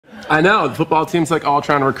I know, the football team's like all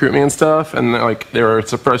trying to recruit me and stuff, and they were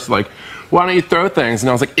supposed to why don't you throw things? And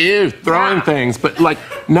I was like, ew, throwing things. But like,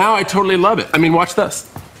 now I totally love it. I mean, watch this.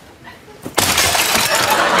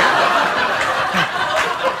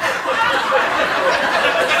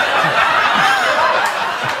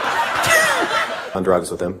 On drugs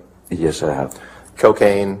with him? Yes, I have.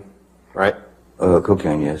 Cocaine, right?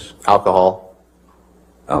 Cocaine, yes. Alcohol?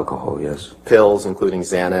 Alcohol, yes. Pills, including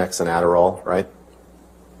Xanax and Adderall, right?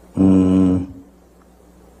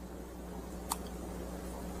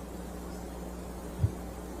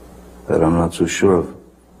 That I'm not so sure of.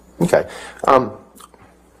 Okay.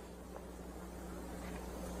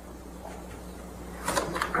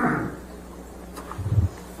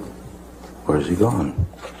 Where's he going?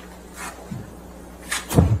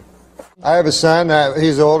 I have a son.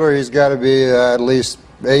 He's older. He's got to be at least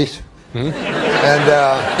 8. And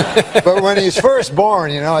but when he's first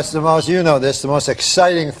born, it's the most. The most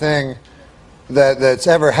exciting thing that's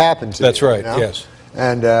ever happened to. That's you, right. Yes.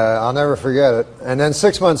 And I'll never forget it. And then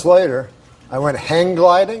 6 months later, I went hang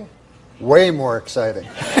gliding. Way more exciting.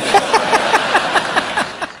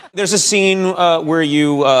 There's a scene where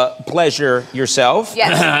you pleasure yourself.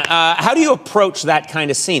 Yes. How do you approach that kind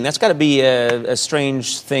of scene? That's got to be a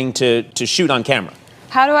strange thing to shoot on camera.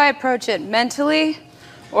 How do I approach it? Mentally?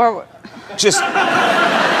 Or... Just...